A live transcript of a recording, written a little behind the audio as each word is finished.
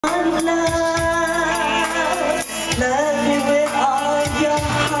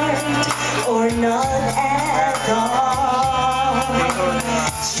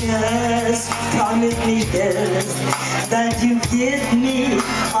Just promise me this, that you give me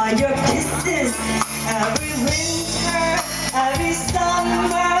all your kisses every winter, every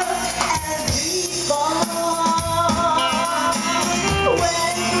summer, every fall.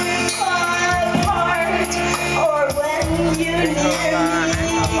 When we're far apart or when you're near me,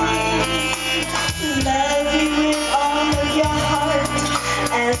 love me with all your heart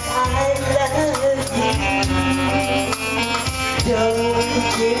as I love you. Don't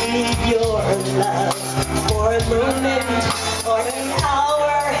give me your love for a moment or an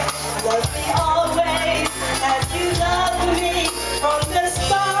hour. Love me always as you love me from the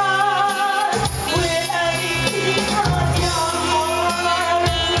start. With every beat of your heart. Love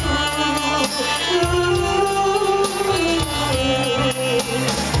me with all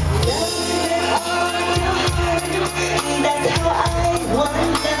your heart. That's how I want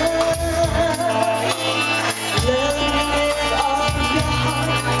love. Love me with all your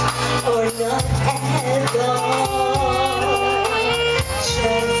heart, or not at all.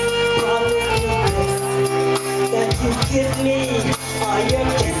 Just promise me this, that you give me all your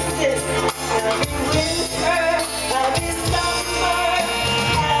kisses every winter, every summer,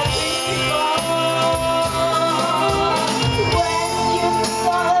 every fall. When you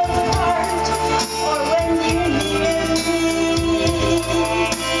fall apart or when you're near me,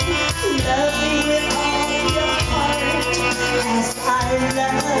 love me with all your heart as I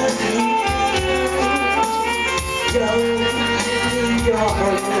love you. Don't give me your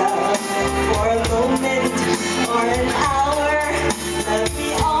love for a moment or an hour. Love me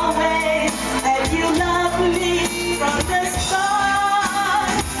always as you love me from the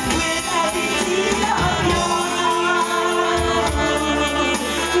start. With every beat of your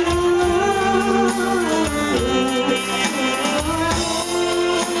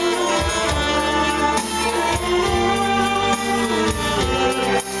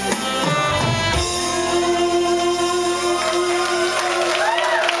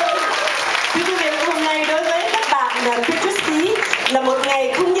là một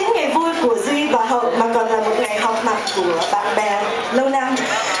ngày không những ngày vui của Duy và Hậu mà còn là một ngày họp mặt của bạn bè lâu năm.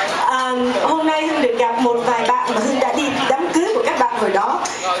 Hôm nay Hương được gặp một vài bạn mà Hương đã đi đám cưới của các bạn hồi đó.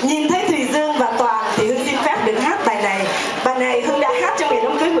 Nhìn thấy Thùy Dương và Toàn thì Hương xin phép được hát bài này. Bài này Hương đã hát trong ngày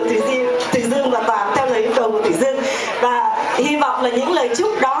đám cưới của Thùy Dương và Toàn theo lời yêu cầu của Thùy Dương. Và hy vọng là những lời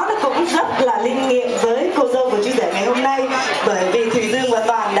chúc đó nó cũng rất là linh nghiệm với cô dâu của chú rể ngày hôm nay. Bởi vì Thùy Dương và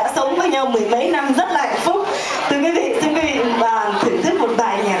Toàn đã sống với nhau mười mấy năm